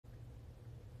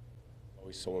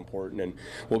always so important, and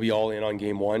we'll be all in on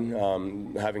game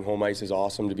one. Having home ice is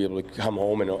awesome to be able to come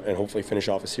home and hopefully finish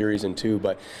off a series in two,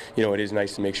 but it is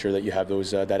nice to make sure that you have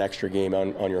those that extra game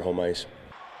on your home ice.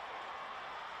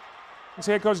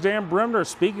 Head coach Dan Bremner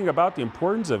speaking about the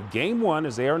importance of game one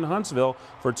as they are in Huntsville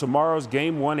for tomorrow's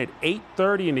game one at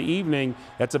 8:30 in the evening.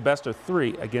 That's a best of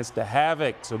three against the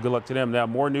Havoc. So good luck to them. Now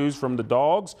more news from the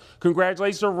Dogs.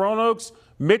 Congratulations to Roanoke's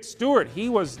Mitch Stewart. He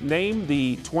was named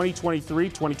the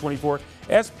 2023-2024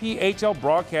 SPHL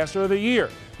Broadcaster of the Year.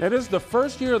 Now this is the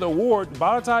first year of the award.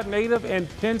 Botetourt native and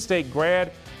Penn State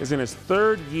grad is in his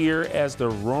third year as the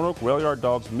Roanoke Rail Yard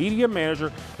Dogs media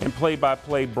manager and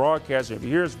play-by-play broadcaster. If you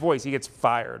hear his voice, he gets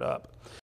fired up.